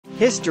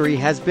History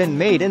has been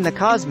made in the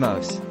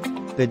cosmos.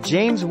 The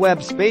James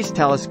Webb Space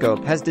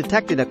Telescope has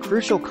detected a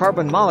crucial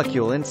carbon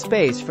molecule in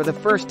space for the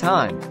first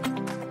time.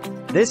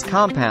 This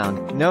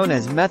compound, known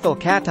as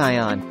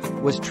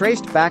methylcation, was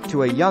traced back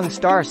to a young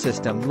star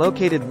system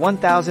located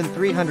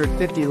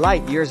 1,350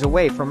 light-years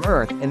away from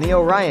Earth in the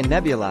Orion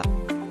Nebula.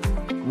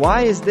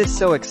 Why is this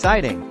so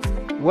exciting?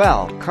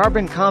 Well,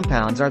 carbon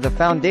compounds are the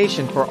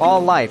foundation for all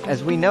life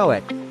as we know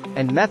it,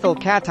 and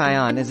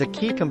methylcation is a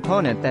key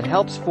component that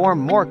helps form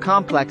more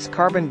complex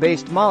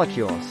carbon-based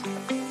molecules.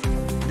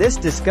 This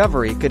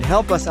discovery could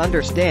help us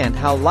understand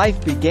how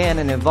life began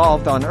and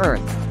evolved on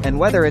Earth, and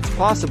whether it's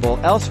possible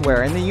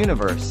elsewhere in the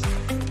universe.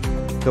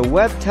 The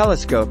Webb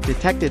telescope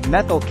detected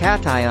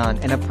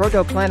methylcation in a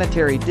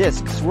protoplanetary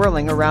disk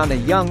swirling around a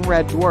young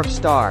red dwarf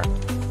star.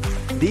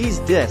 These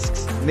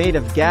disks, made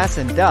of gas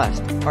and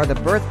dust, are the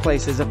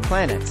birthplaces of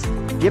planets,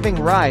 giving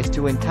rise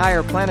to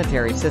entire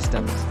planetary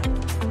systems.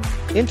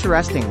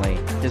 Interestingly,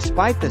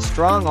 despite the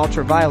strong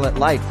ultraviolet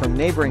light from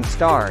neighboring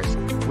stars,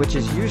 which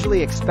is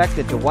usually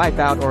expected to wipe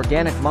out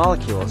organic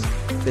molecules,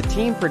 the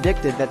team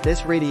predicted that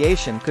this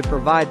radiation could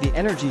provide the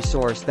energy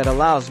source that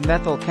allows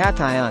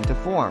methylcation to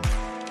form.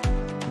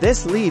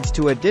 This leads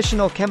to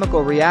additional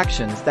chemical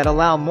reactions that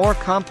allow more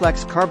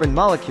complex carbon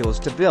molecules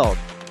to build,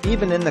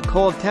 even in the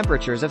cold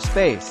temperatures of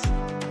space.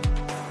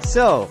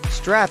 So,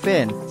 strap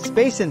in,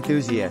 space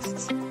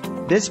enthusiasts.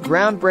 This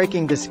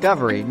groundbreaking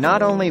discovery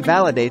not only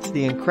validates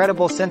the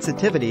incredible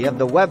sensitivity of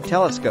the Webb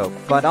telescope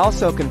but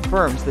also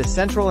confirms the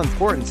central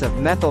importance of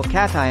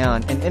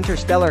methylcation in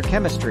interstellar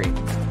chemistry.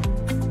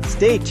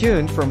 Stay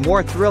tuned for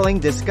more thrilling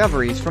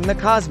discoveries from the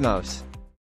cosmos.